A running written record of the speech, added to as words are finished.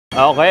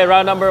Okay,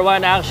 round number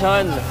 1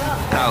 action.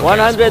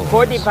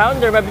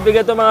 140-pounder,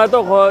 mabibigat itong mga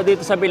to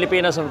dito sa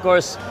Pilipinas, of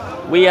course.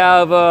 We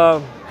have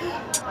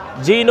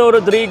Jino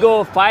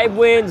Rodrigo, 5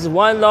 wins,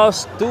 1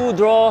 loss, 2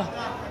 draw.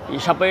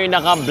 Siya pa yung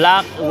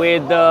naka-black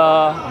with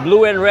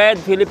blue and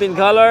red, Philippine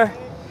color.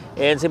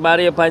 And si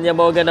Manny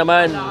Pacquiao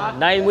naman,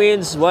 9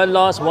 wins, 1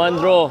 loss, 1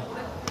 draw.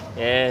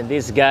 And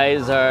these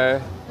guys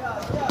are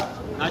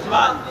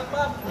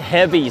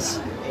heavies.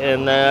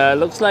 And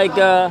looks like,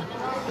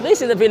 at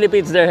least in the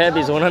Philippines, they're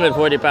heavies,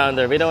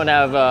 140-pounder. We don't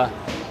have,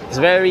 it's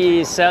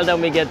very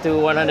seldom we get to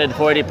 140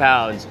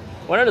 pounds.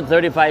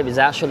 135 is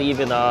actually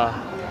even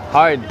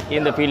hard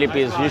in the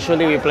Philippines.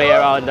 Usually we play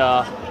around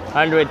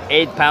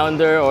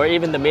 108-pounder or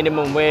even the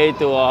minimum weight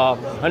to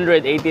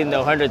 118 to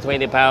 120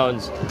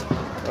 pounds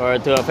or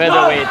to a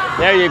featherweight.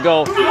 There you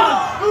go.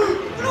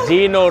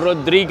 Jino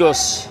Rodrigo.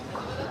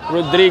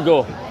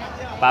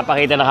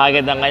 Papakita na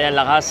kagad ng kanyang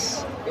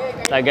lakas.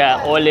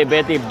 Taga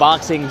Olivetti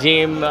Boxing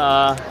Gym.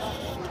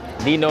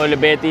 Dino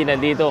Olivetti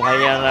nandito,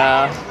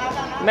 kanyang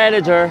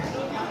manager.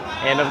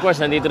 And of course,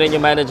 nandito rin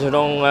yung manager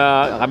ng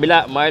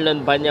kabila,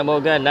 Marlon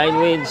Paniamogan,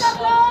 9 wins.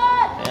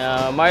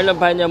 Marlon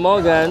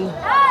Paniamogan.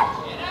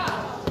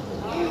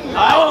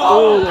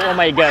 Oh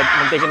my God,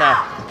 muntik na.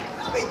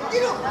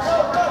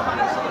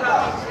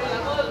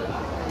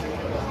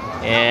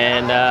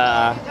 And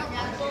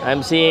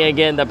I'm seeing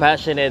again the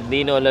passionate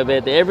Dino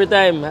Olivetti. Every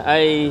time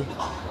I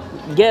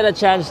get a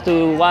chance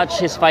to watch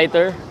his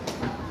fighter,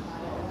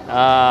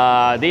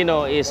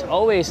 Dino is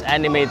always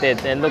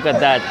animated, and look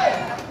at that.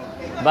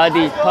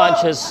 Body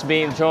punches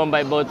being thrown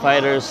by both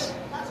fighters.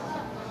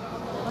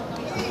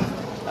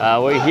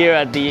 We're here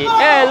at the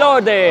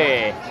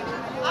Elorde.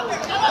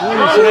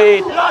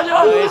 Straight.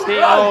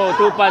 STO,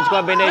 2-punch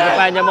combination.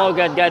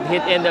 Paniamogan got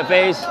hit in the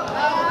face,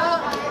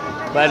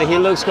 but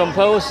he looks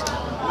composed.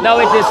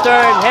 Now it's his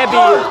turn. Heavy.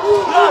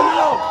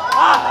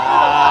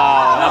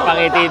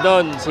 Napangiti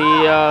doon si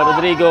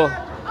Rodrigo.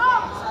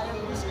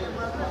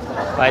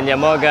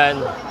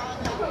 Paniamogan.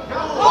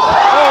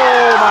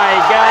 Oh my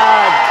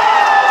God!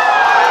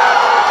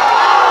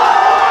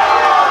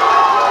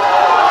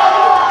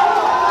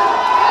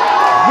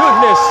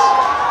 Goodness!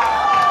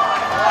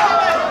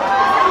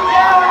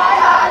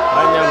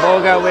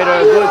 Paniamogan with a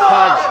good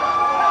punch.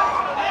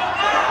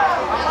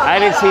 I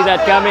didn't see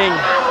that coming.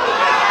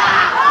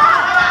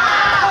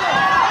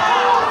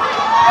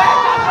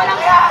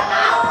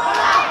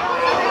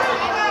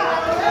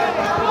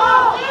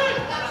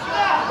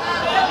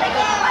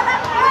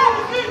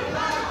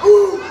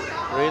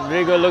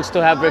 Rodrigo looks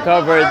to have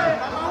recovered,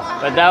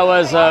 but that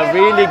was a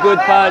really good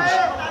punch.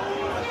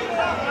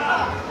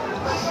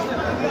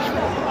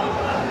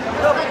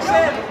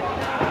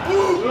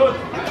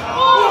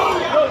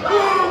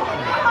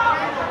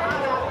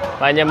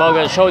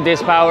 Paniamogan showed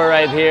his power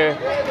right here,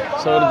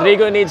 so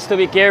Rodrigo needs to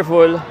be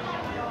careful.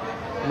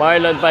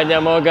 Marlon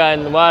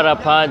Paniamogan, what a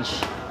punch.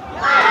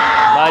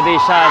 Body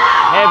shot,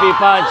 heavy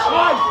punch.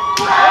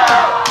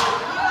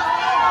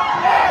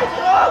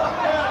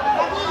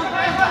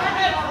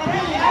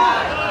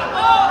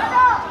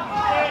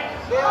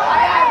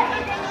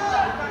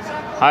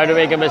 Hard to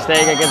make a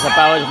mistake against a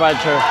power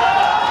puncher.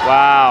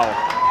 Wow.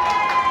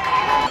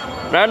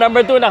 Round number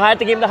 2,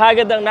 nakatikim na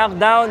kagad ng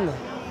knockdown.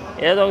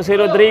 Itong si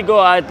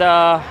Rodrigo at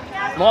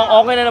mukhang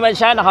okay na naman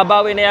siya.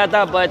 Nakabawi na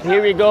yata, but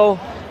here we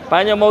go.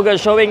 Paniamogan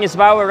showing his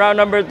power.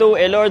 Round number 2,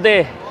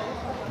 Elorde.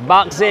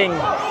 Boxing.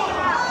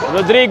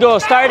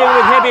 Rodrigo starting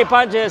with heavy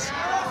punches.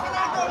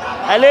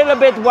 A little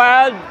bit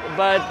wild,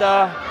 but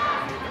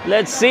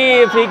let's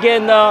see if he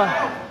can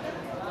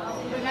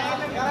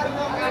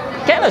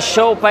kind of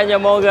show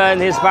Paniamogan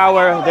his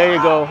power. There you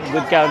go,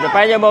 good counter.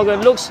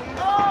 Paniamogan looks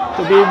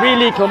to be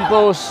really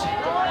composed,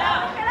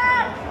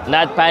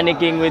 not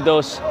panicking with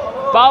those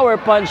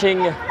power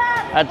punching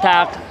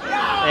attack,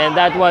 and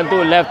that one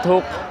too, left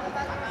hook.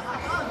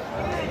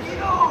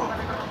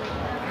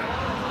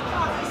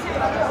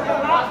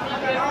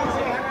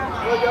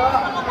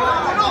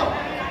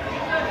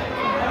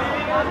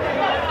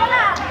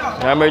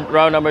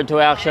 Round number 2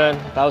 action.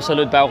 Pow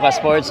Salud, Powcast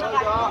Sports.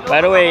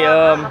 By the way,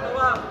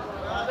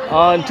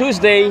 on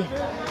Tuesday,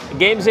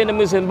 games in the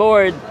Musin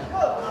board.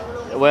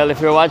 Well, if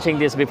you're watching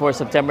this before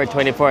September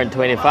 24 and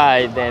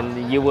 25,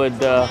 then you would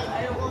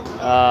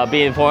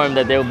be informed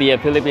that there will be a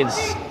Philippines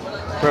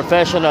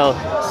Professional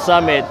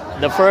Summit,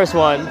 the first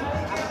one.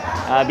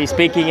 I'll be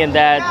speaking in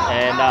that,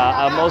 and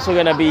I'm also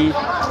gonna be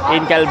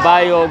in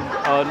Calbayog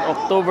on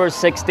October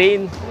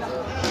 16,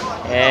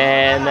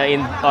 and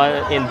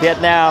in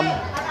Vietnam,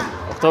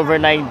 October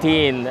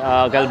 19,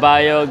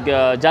 Calbayog.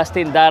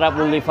 Justin Darap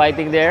will be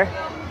fighting there.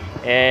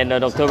 And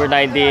on October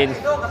 19,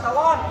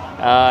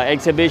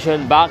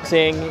 exhibition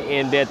boxing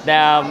in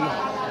Vietnam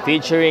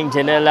featuring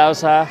Janelle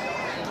Lausa,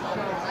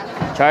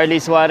 Charlie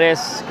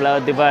Suarez,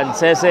 Claude Divan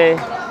Sese,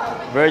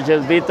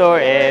 Virgil Vitor,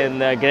 and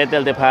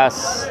Gretel De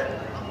Paz.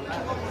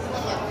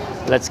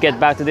 Let's get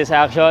back to this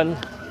action.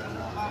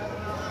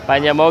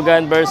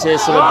 Paniamogan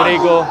versus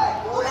Rodrigo.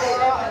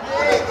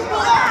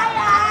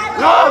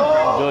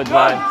 Good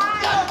one.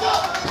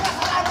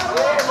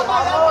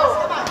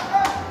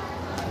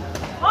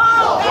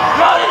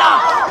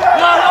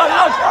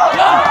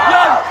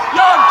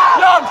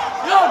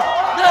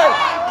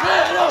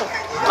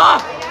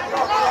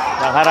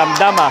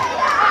 Dama.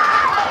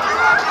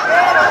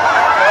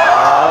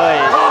 Oy.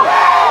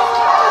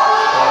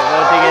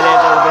 Voting a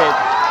little bit.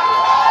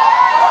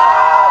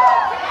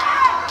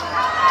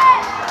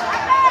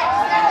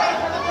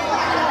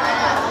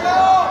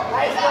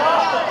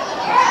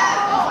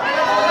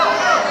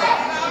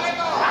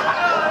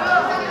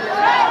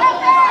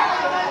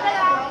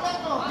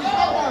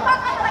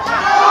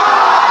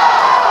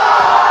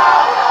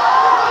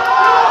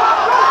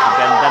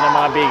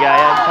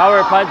 Bigayan.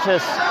 Power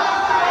punches.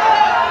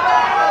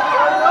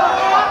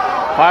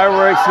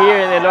 Fireworks here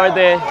in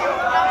Elorde.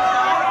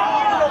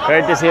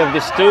 Courtesy of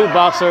these two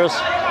boxers.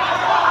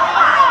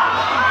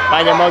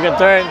 Paniamogan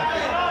turn.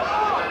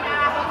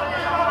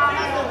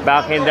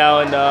 Backing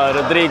down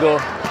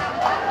Rodrigo.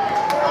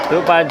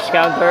 Two punch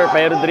counter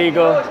by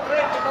Rodrigo.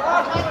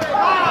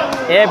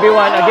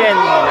 Everyone again.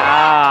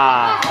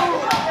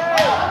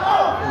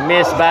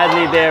 Missed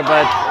badly there,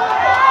 but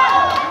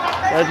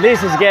at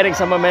least he's getting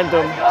some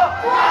momentum.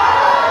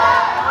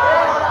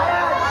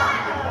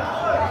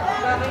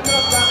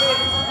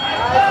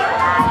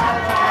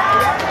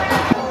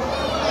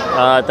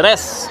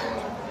 Tres.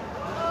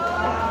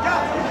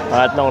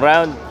 Pangatlong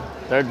round.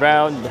 Third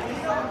round.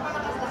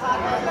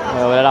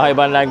 Wala na kayo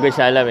ibang language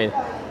na alam eh.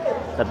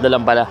 Tatlo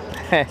lang pala.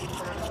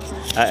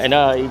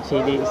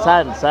 Ichini.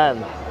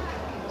 San.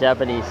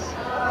 Japanese.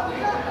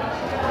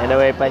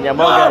 Anyway,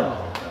 Paniamogan.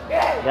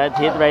 Got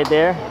hit right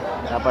there.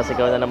 Tapos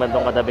ikaw na naman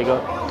tong katabi ko.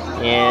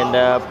 And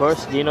of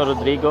course, Jino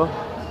Rodrigo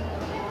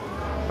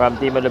from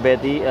Team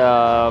Elorde.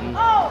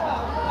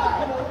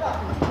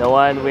 The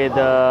one with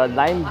the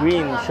lime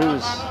green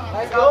shoes.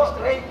 Go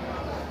straight.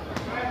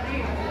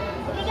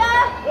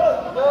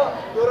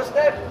 Go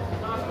step.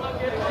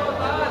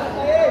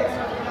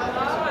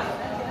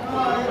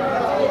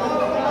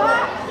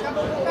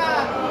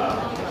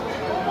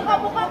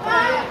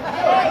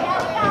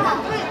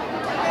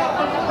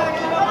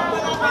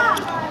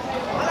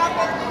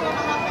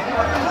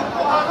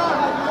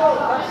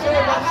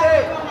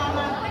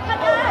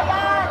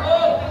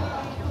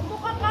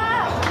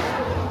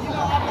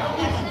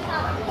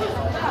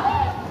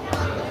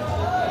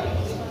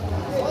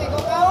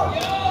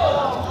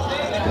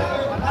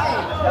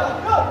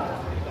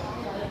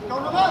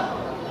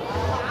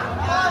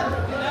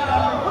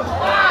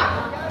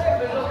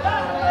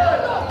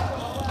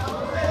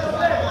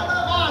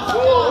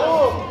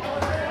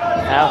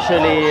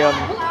 Actually,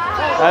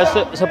 I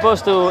was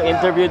supposed to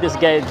interview this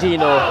guy,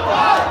 Jino.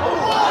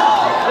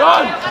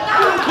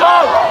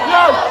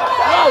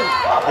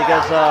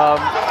 Because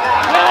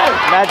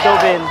Matt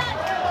Dobin,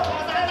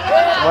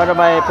 one of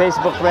my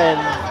Facebook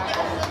friends,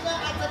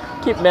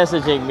 keep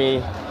messaging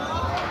me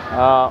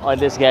on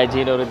this guy,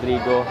 Jino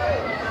Rodrigo.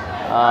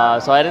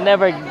 So I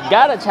never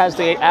got a chance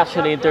to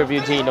actually interview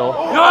Jino.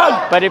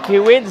 But if he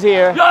wins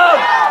here,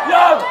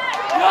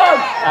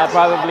 I'll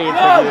probably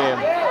interview him.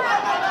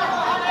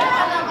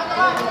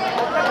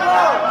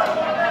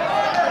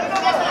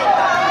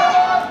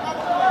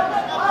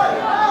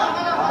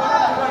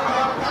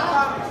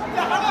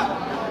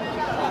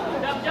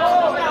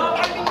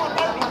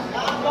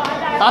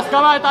 Taas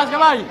kamay, taas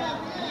kamay.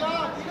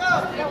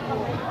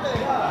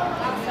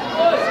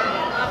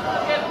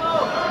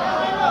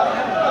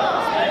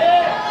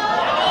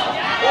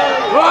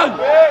 Run!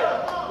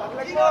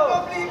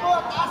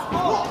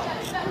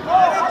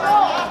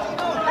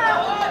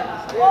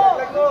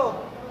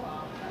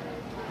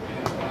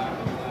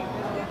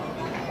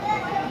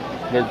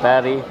 Good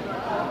parry.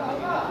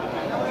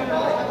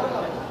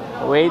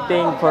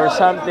 Waiting for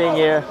something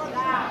here.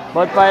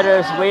 Both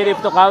fighters waiting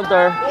to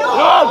counter.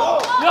 Run!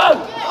 Run!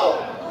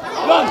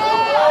 Run!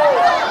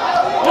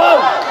 Run!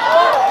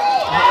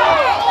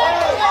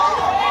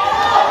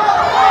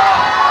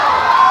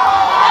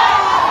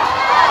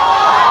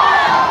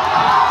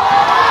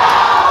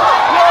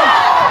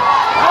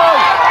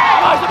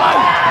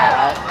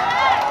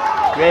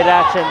 Great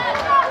action.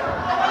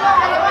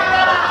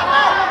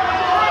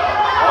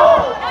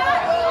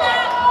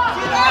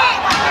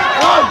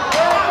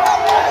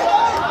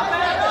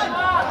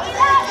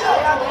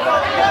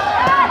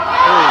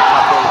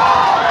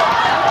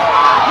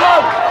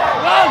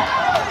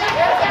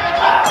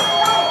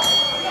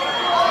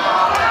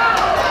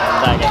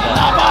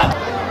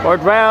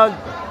 Fourth round.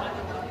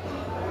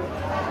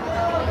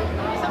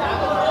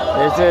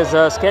 This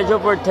is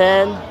scheduled for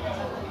 10,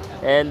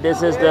 and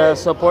this is the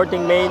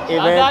supporting main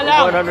event,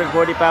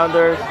 140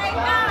 pounders.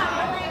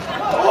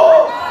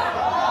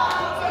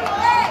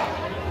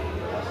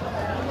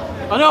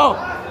 Ano?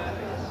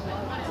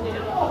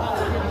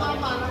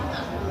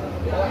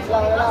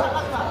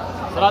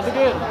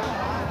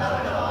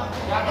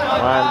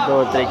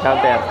 1, 2, 3,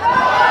 counter.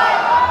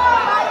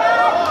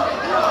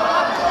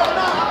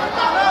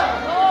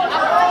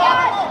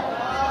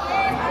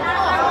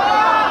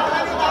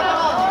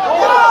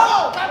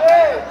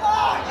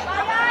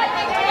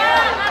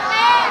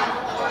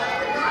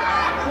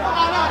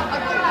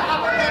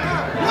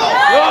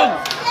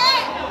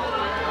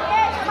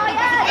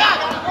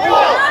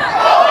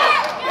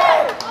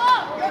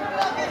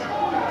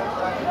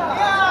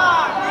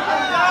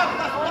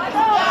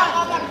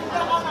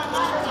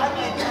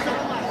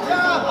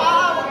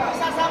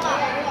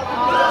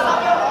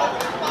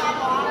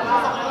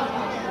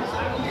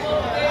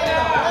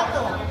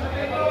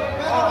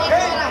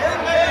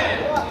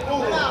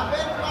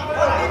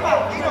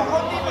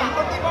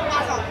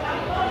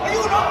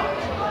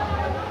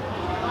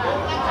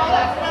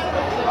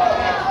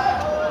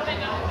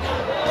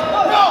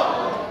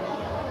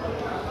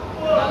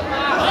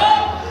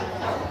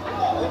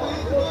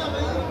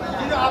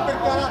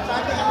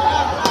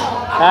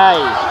 Hi.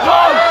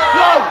 Yun!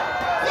 Yun!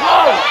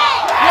 Yun!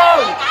 Yun!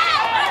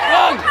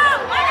 Yun!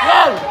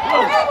 Yun!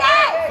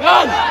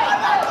 Yun!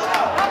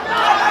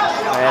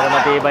 Pero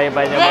matibay yung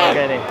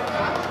Paniamogan eh.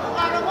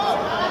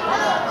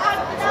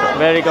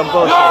 Very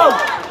composed. Yun!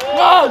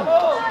 Yun!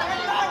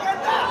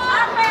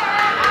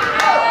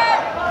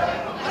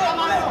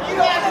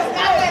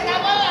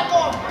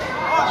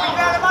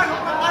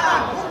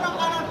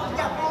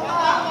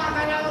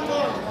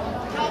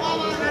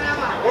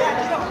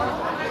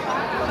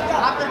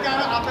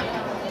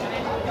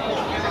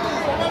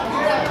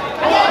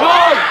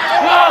 Yun!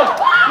 Yun!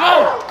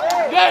 Yun!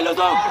 Okay,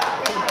 lusog!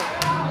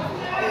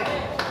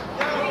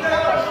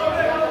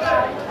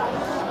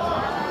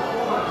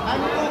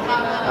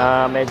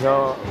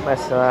 Medyo mas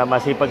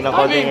masipag ng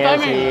konti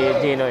ngayon si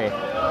Jino eh.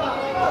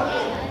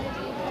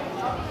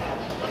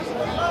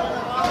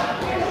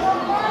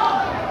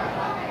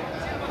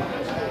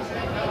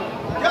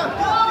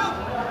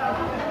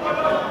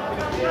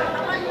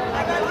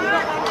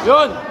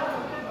 Yun!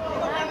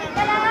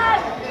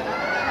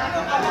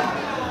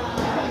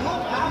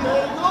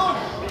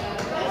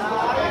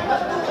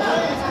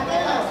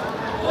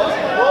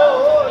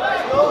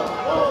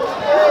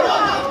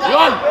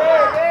 Yun!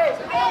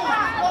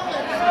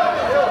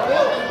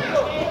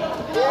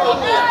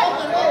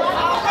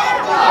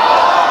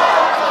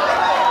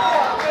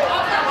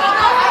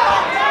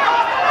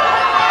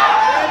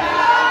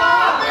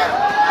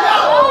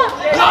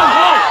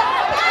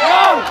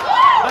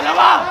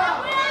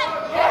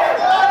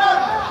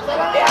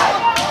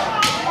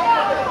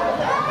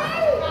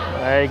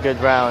 Very good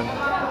round.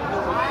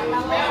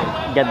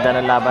 Ganda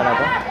ng laban na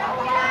to.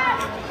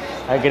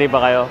 Agree ba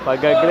kayo? Pag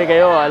agree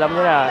kayo, alam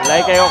niyo na.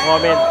 Like kayo,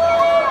 comment.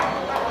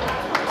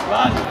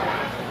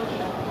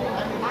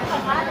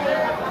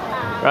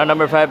 Round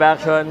number 5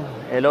 action.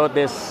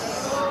 Elorde's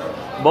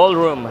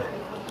ballroom.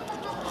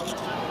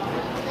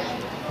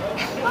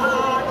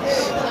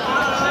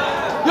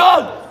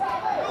 Yun!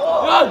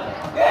 Yun!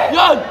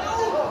 Yun!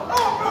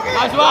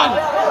 Nice one!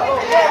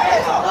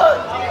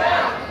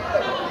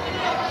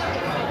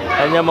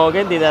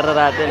 Paniamogan, di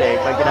nararatil eh.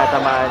 Pag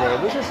tinatamaan eh.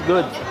 Which is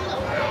good.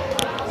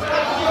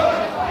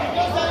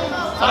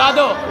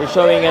 Sarado! He's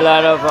showing a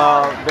lot of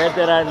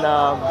veteran,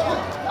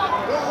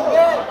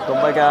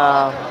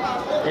 kumbaga,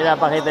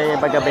 pinapakita niya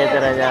yung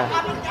pagka-veteran niya.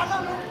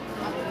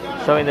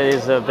 Showing that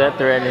he's a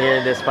veteran here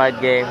in this fight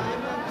game.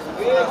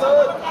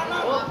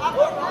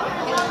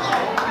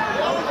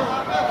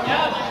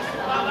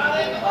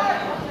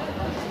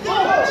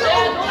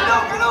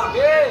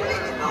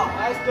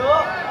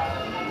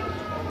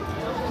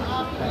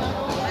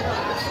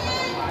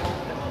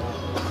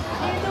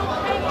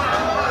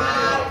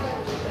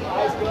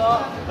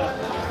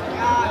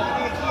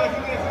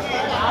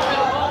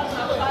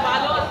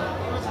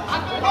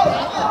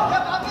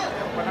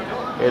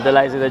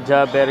 Utilizing the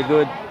jab, very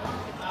good.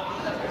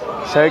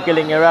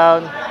 Circling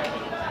around,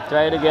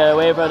 trying to get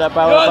away from the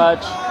power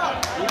punch.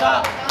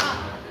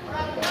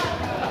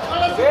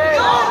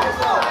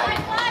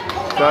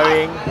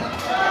 Scoring.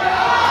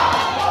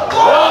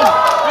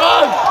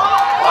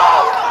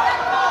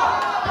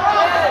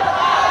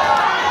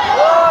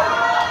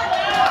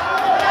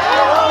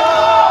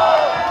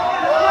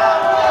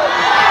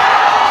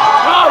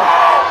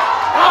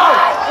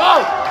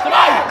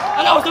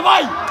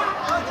 Sabay!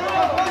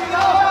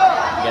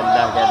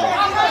 Ganda, ganda.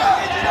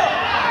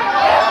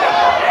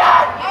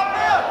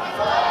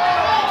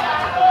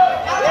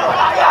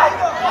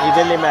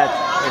 Evenly matched,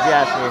 if you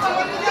ask me.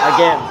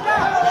 Again.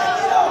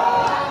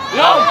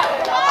 Yo!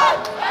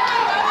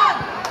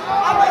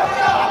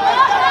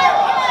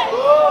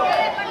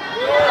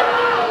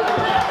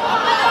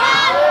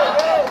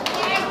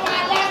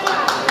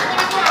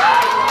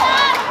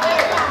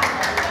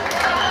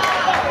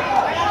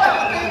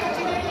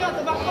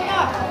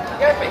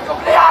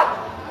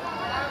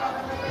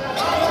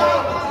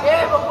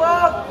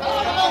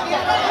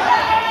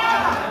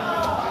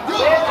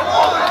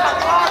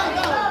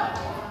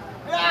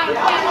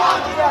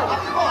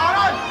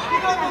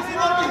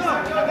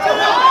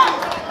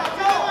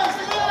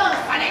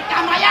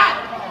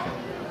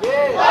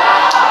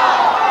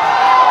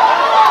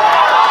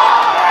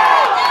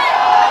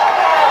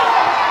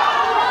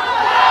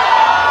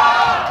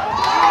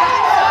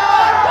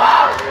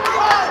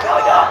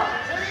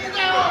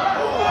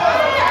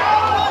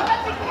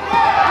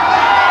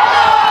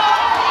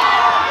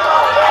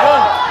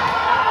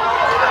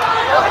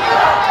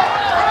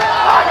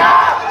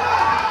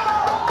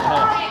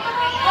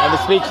 I'm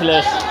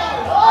speechless.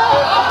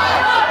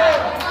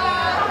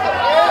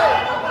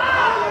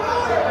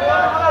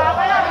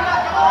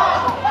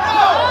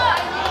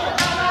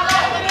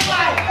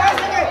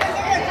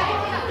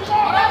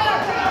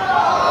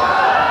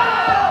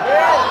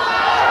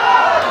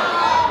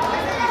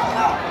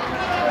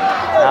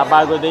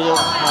 Napagod din yung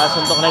mga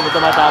suntok na hindi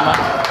tumatama.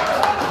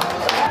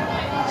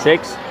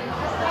 6.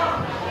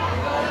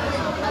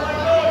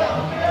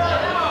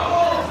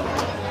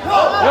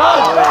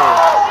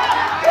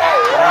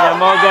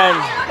 Paniamogan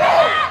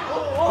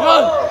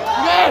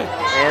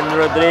and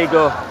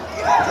Rodrigo.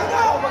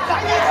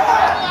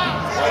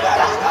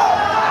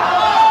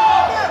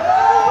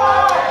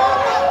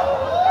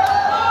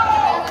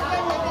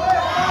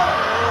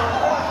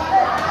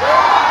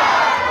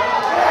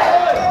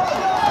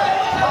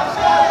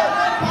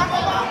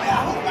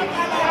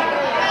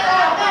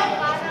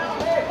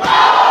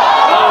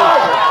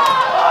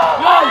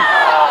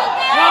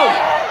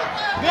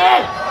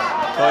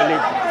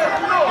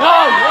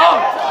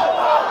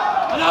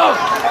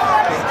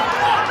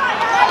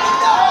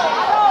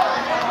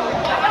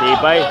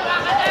 Tibay.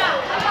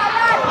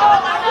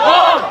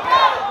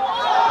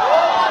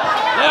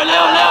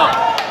 Leo!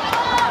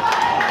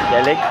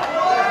 Galing.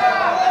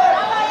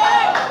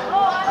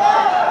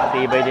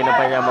 Tibay din ang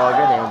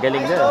Paniamogan eh.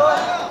 Galing na.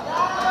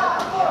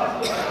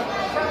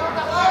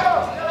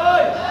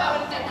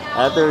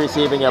 After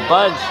receiving a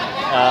punch,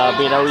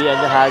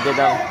 binawian niya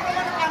agad ang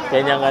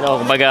kanyang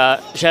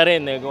kumbaga siya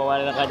rin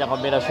gumawa na ng kanyang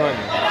kombinasyon.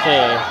 Kasi,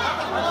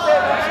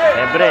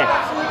 siyempre,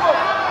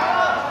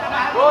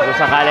 kung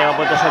sakali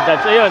mapunta sa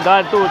judge, ayun,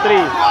 1, 2,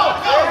 3.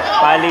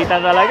 Palitan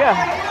talaga.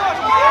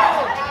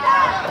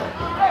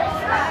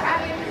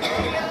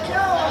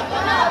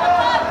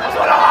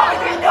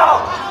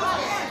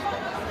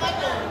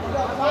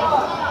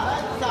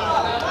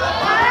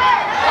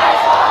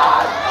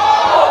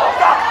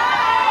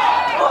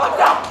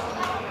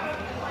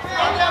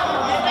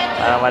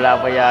 Parang wala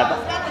pa yata.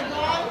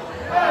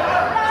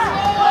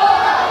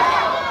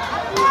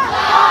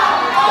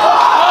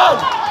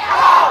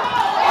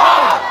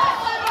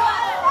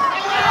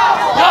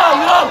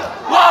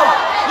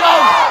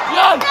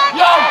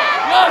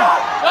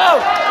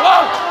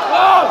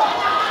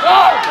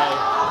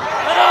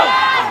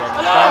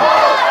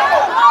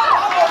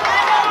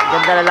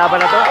 Ganda na laban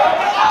na to.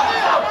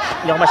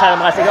 Hindi ako masyadong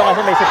makasigaw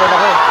kasi may sipon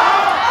ako.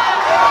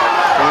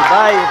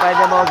 Tibay,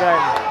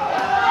 Paniamogan.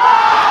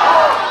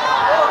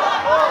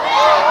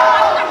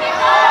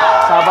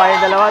 Sabay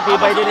yung dalawa,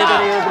 tibay din ito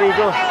ni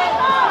Rodrigo.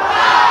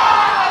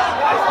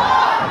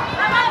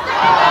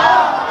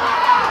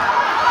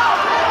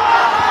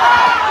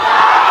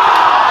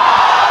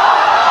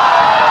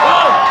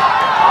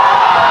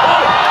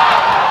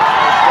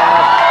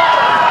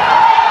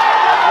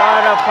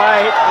 What a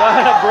fight,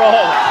 what a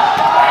brawl.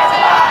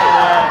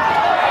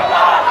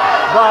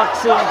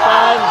 Boxing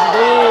fans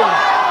dream.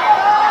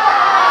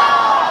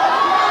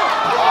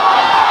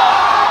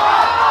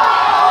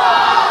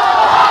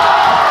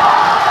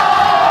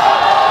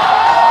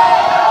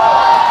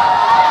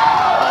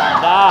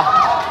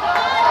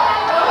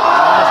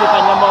 Si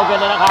Paniamogan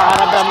na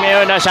nakakaramdam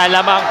ngayon na siya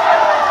lamang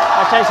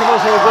at siya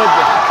sinusugod.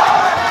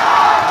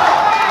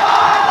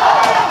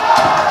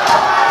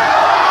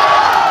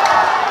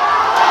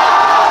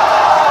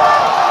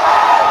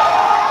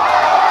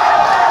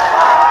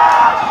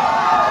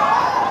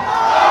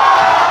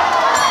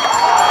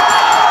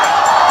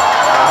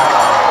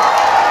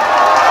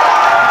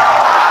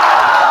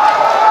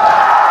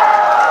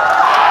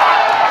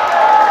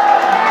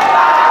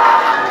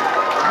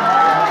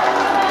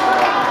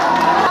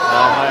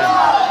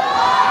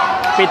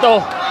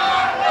 Pito.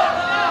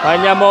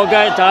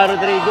 Paniamogan at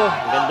Rodrigo.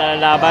 Ganda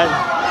ng laban.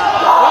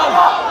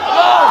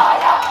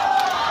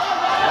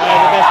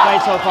 The best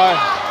fight so far.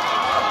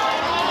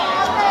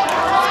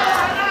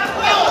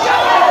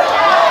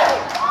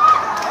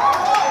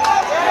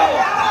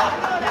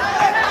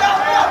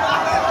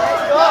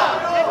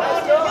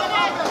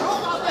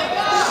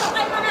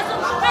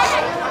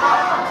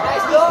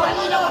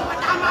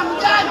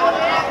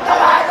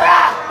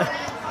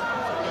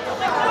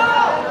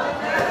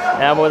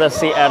 Kaya muna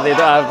si CR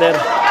dito after.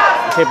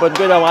 Sipon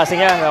ko daw kasi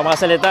nga,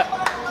 makasalita.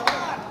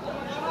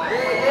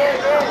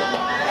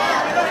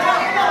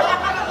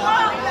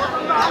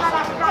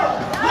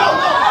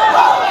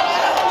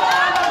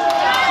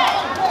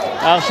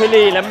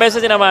 Actually, ilang beses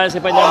din naman si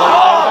Paniamogan.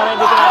 Pero parang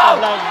hindi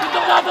tinatablan.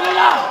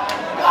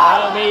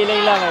 May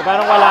ilang lang eh,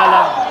 parang wala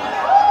lang.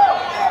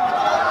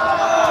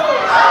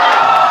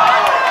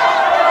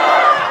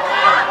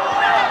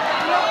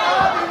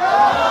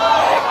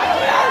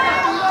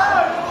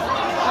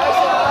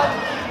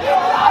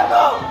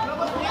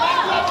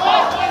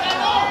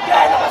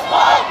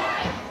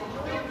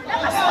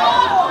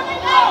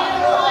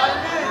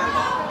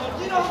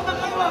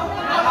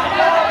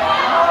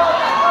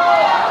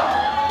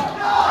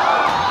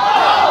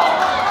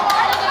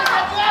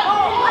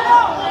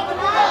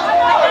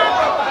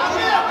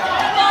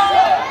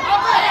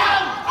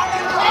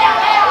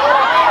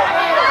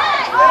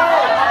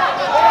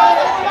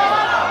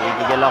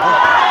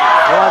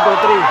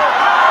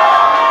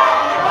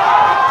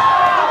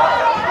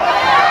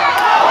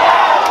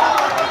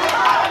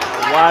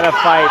 What a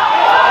fight.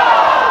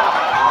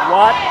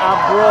 What a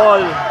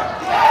brawl.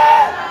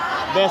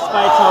 Best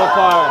fight so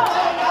far.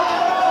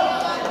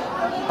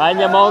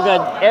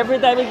 Paniamogan, every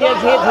time he gets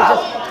hit, he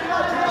just,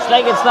 it's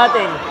like it's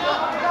nothing.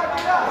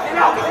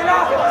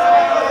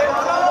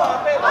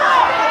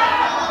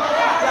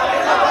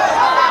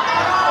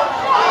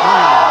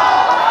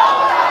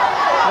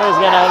 He's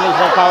gonna unleash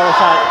that power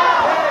shot.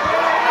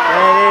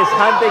 And he's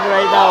hunting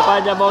right now.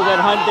 Paniamogan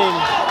hunting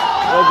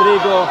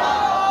Rodrigo.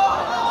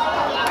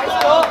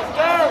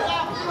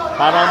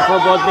 Parang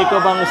Probotnico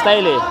bang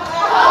style eh.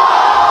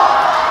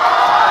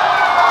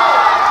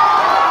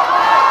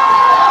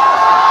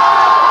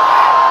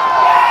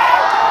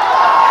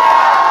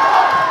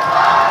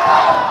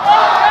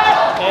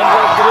 And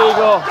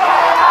Rodrigo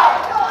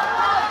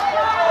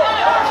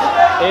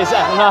is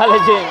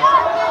acknowledging.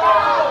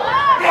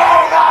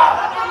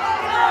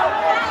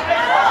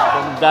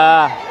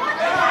 Ganda.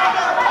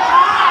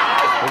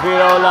 If you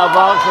don't love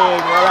boxing,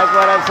 you like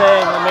what I'm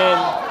saying, I mean,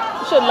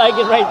 should like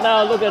it right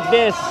now. Look at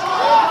this.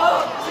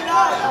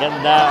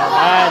 Ganda,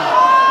 man.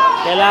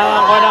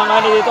 Kailangan ko ng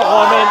ano dito,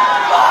 comment.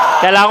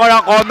 Kailangan ko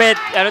ng comment.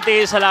 Ano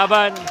tingin sa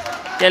laban?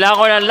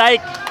 Kailangan ko ng like.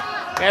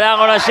 Kailangan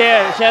ko ng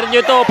share. Share nyo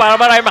to para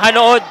marami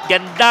makanood.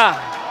 Ganda.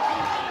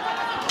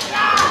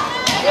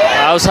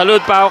 Pow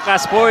Salud,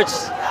 Powcast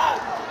Sports.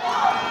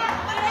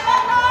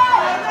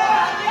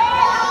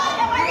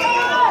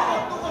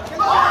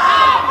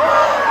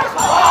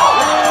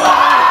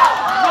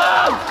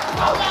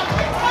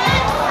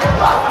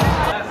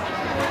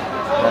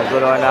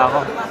 Naguluhan na ako.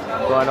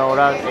 Kung anong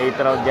round, 8th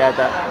round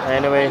yata.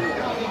 Anyway,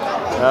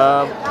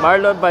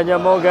 Marlon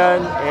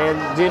Paniamogan and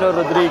Jino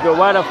Rodrigo,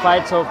 what a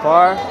fight so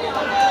far.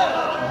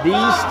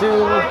 These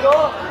two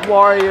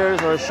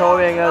warriors are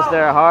showing us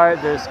their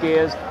heart, their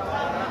skills,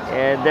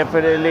 and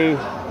definitely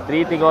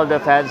treating all the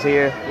fans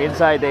here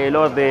inside the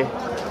Elorde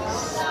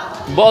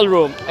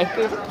ballroom. I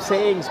keep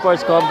saying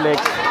sports complex.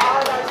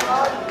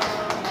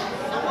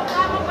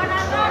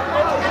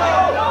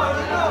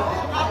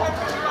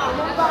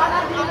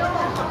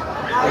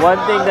 One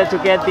thing that you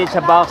can't teach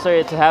a boxer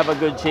is to have a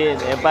good chin,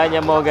 and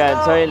Paniamogan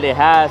certainly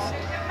has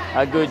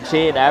a good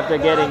chin after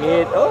getting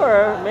hit,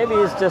 or maybe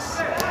it's just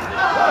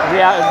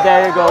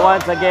there you go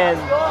once again.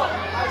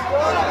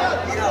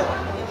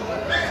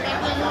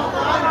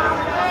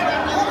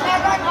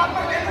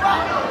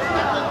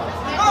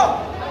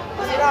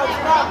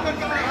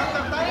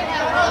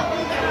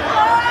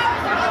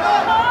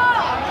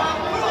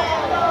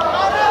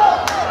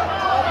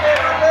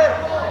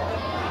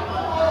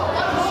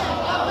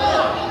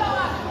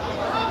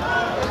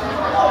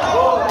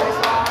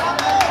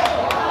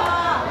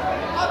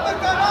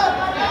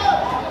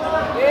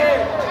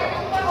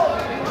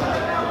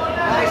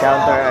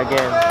 Counter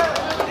again.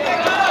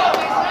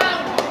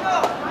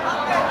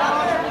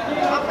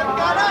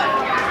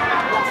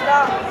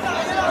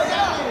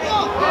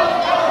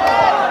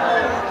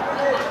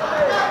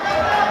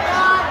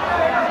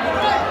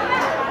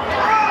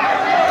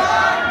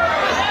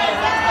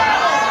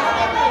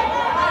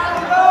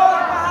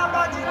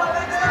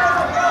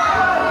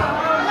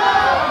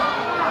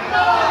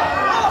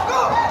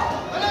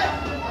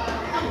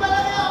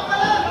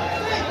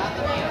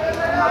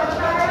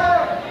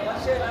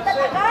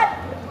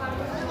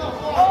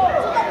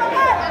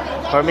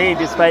 For me,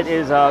 this fight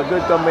is a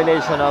good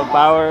combination of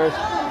power,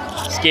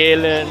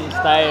 skill, and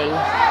style.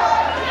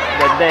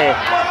 Ganda eh.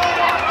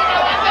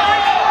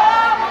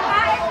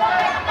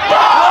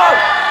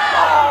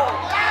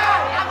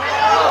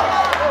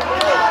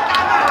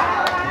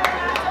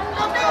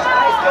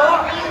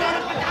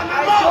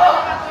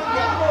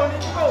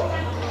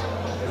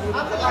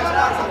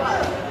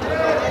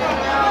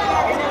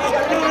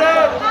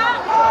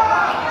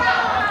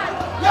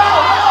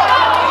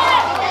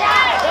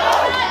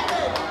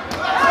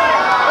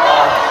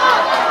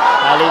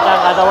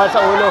 Katawan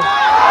sa ulo.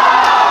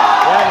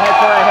 Yan, head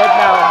for a head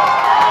now.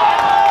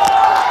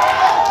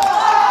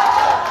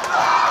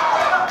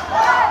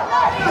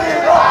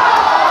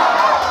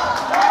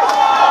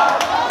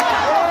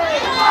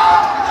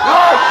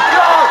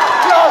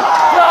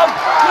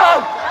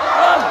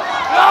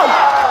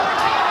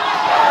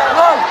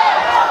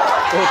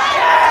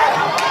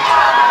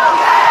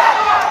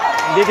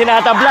 Hindi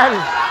tinatablan.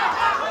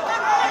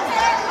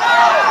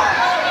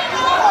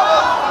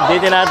 Hindi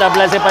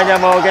tinatablan si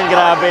Paniamogan,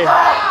 grabe.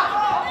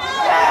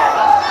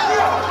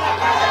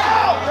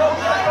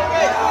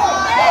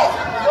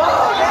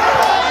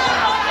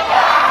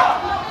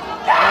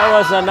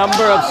 Was a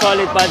number of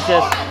solid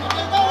punches.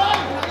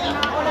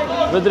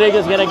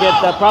 Rodrigo's gonna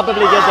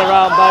probably get the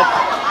round, but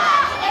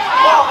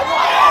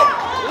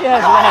he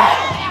has not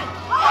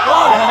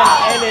done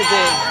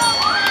anything.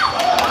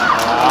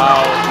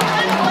 Wow.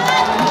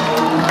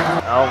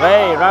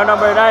 Okay, round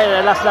number 9,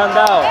 the last round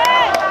daw.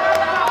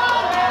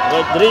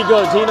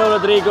 Jino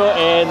Rodrigo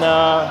and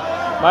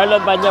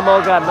Marlon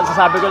Paniamogan.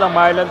 Masasabi ko lang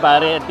Marlon,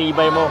 pare,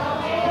 tibay mo.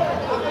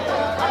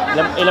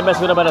 Ilang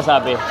beses ko na ba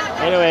nasabi?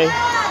 Anyway,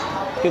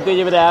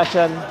 continue with the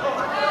action.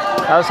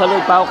 Pow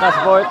Salud,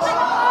 Powcast Sports.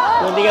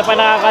 Kung hindi ka pa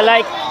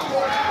nakaka-like,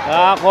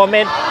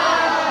 nakaka-comment,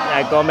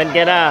 nag-comment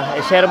ka na.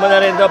 I-share mo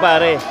na rin to,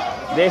 pare.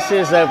 This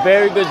is a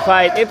very good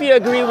fight. If you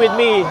agree with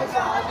me,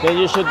 then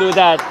you should do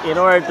that in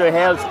order to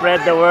help spread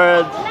the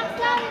word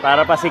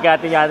para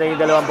pasikatin natin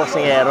yung dalawang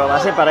boksingero.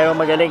 Kasi pareho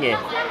magaling eh.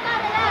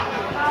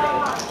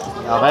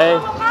 Okay?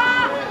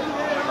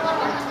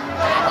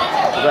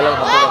 Ito lang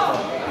sa pulas.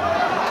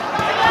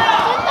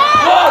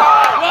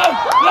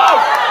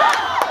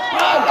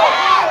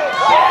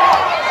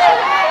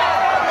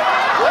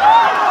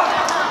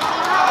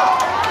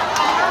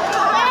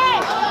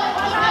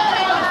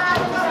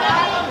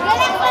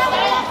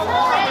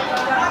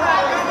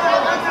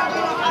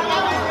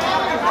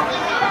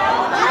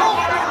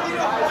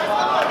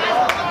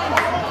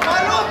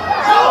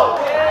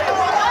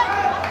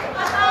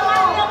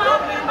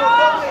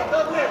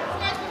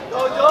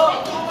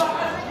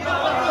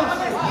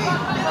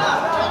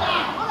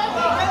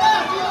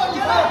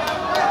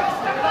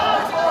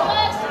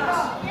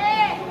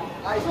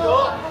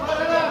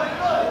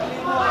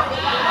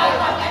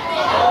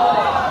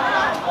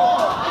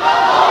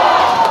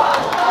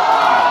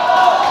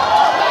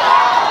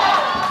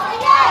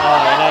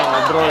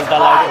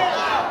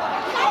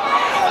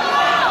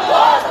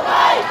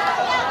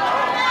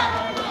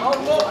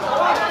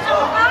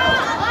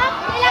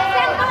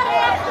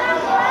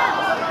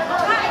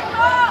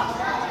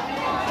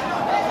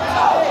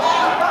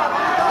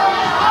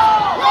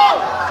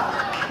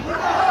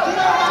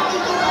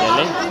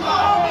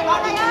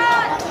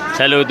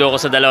 Saludo ko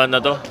sa dalawan na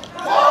to.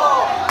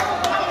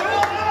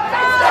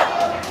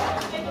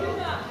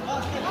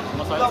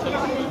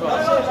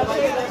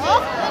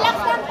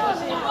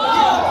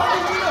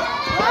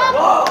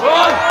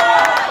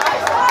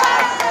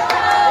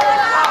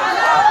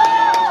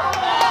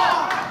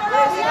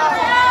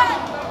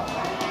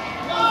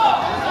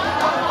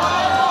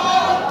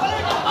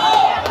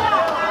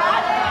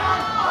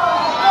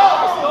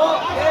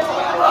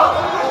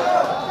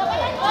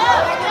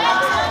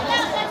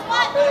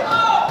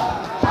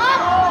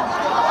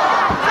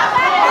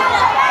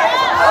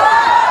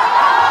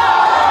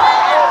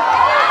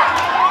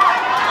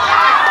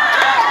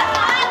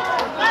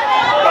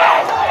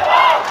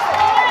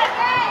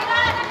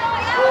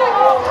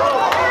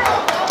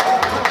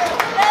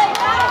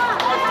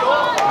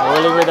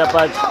 With a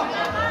punch.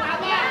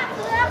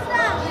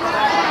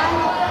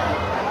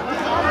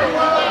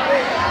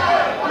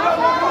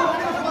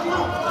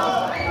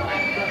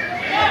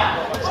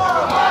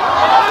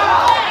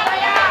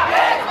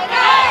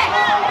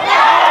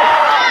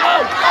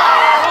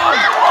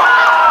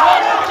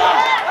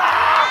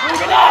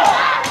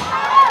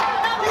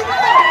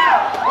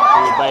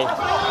 TIBAY.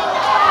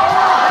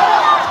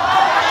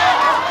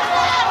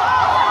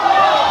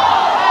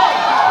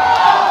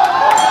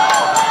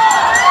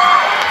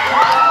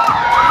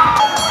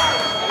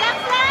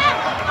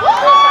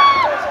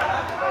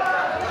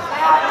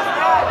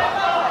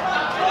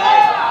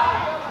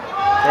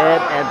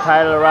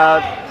 Title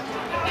round.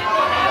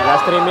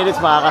 Last 3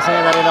 minutes,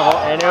 makakasaya na rin ako.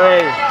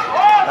 Anyway,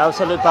 Pow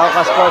Salud,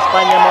 Powcast Sports,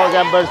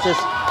 Paniamogan versus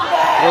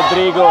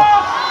Rodrigo.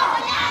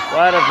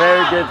 What a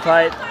very good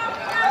fight.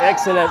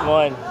 Excellent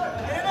one.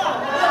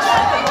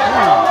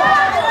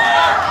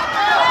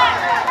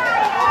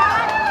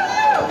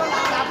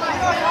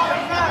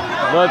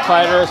 Both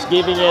fighters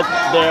giving it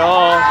their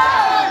all.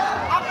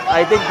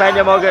 I think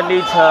Paniamogan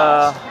needs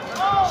to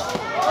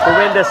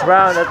win this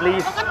round at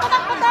least.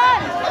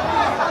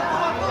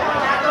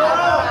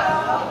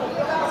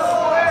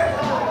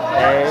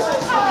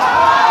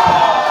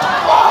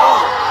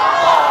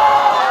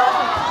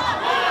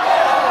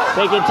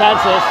 Taking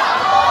chances.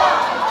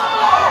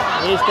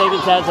 He's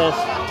taking chances.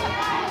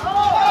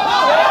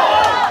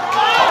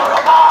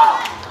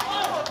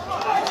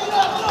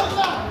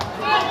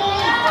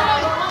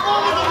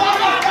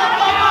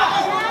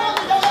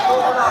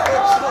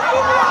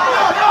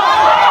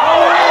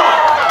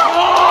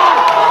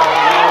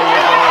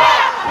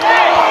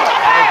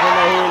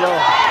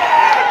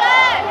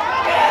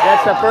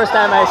 That's the first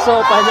time I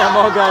saw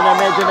Paniamogan na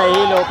medyo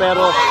nahilo,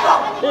 pero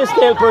he's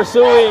still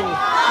pursuing.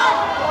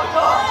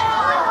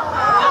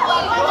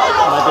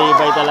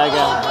 Matibay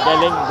talaga.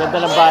 Galing,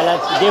 ganda ng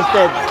balance.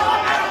 Gifted.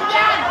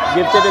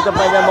 Gifted ito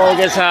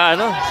Paniamogan sa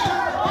ano.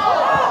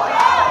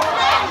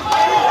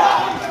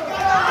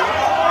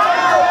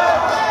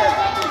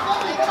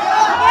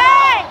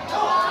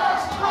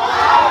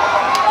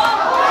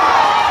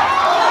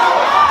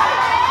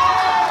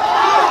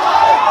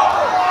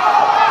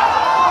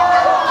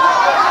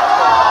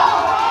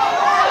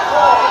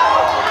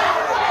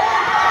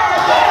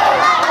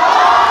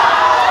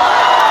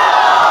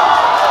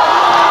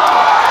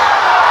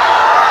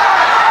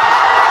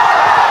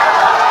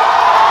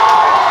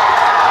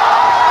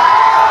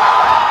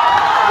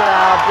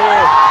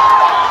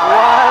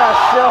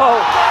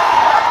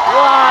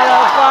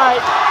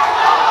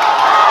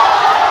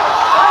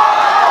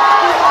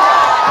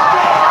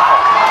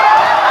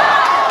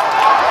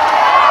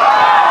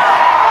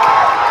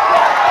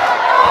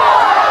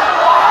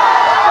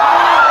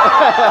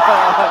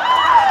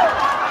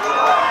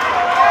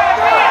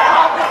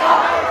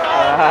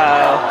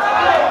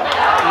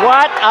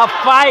 What a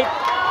fight!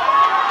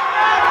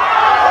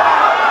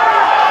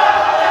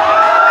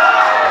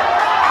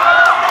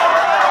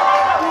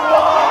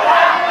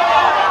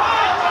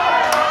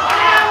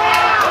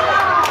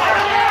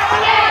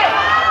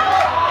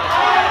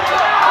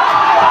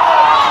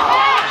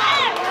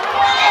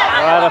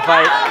 What a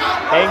fight.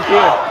 Thank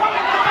you.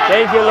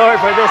 Thank you, Lord,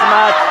 for this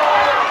match.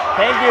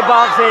 Thank you,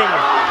 boxing.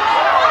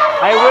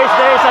 I wish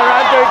there's a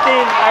round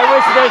 13. I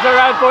wish there's a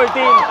round 14.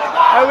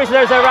 I wish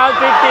there's a round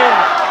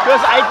 15.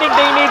 Because I think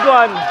they need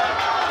one.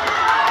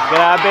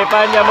 Grabe,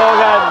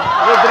 Paniamogan,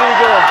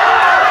 Rodrigo.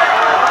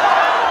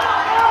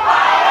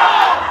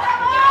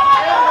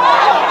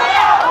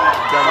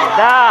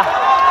 Ganda.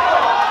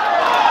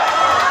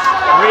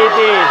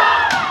 Pretty.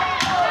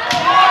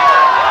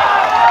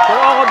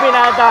 Kung ako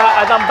binata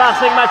at ang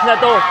boxing match na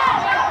to,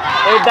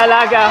 eh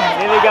dalaga,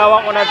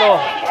 niligawan ko na to.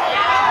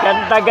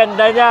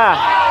 Ganda-ganda niya.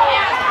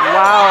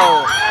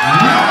 Wow.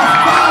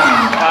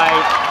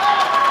 Fight.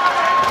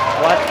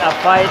 What a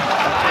fight.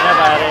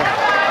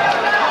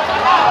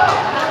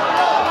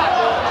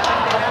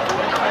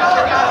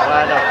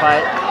 What a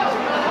fight.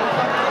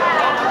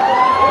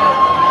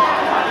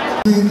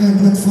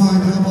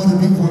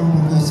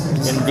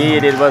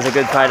 Indeed, it was a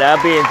good fight. I'll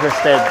be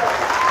interested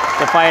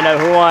to find out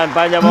who won.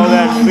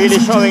 Paniamogan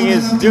really showing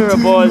his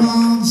durable. To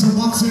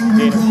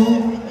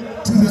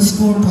the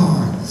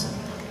scorecards.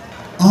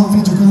 Our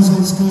feature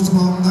console scores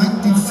about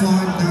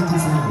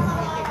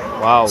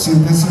 95-94. Wow.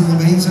 Sylvester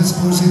remains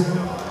exclusive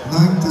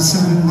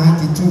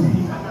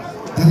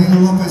 97-92. Danilo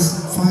Lopez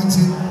finds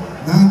it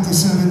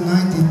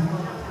 97-90.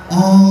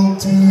 All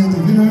to the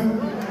winner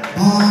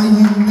by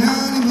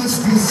unanimous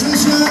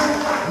decision,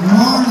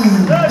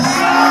 Marlon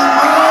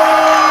Paniamogan.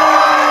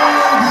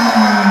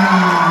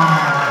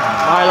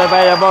 Marlon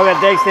Paniamogan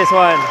takes this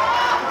one.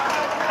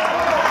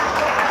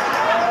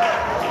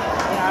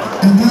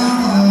 And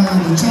now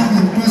the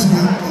champion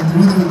president of the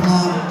Rotary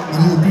Club,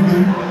 Manila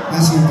Premier,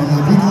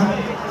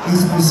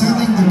 is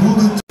presenting the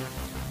golden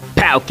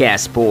Powcast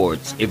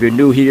Sports. If you're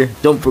new here,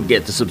 don't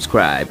forget to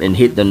subscribe and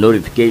hit the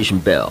notification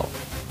bell.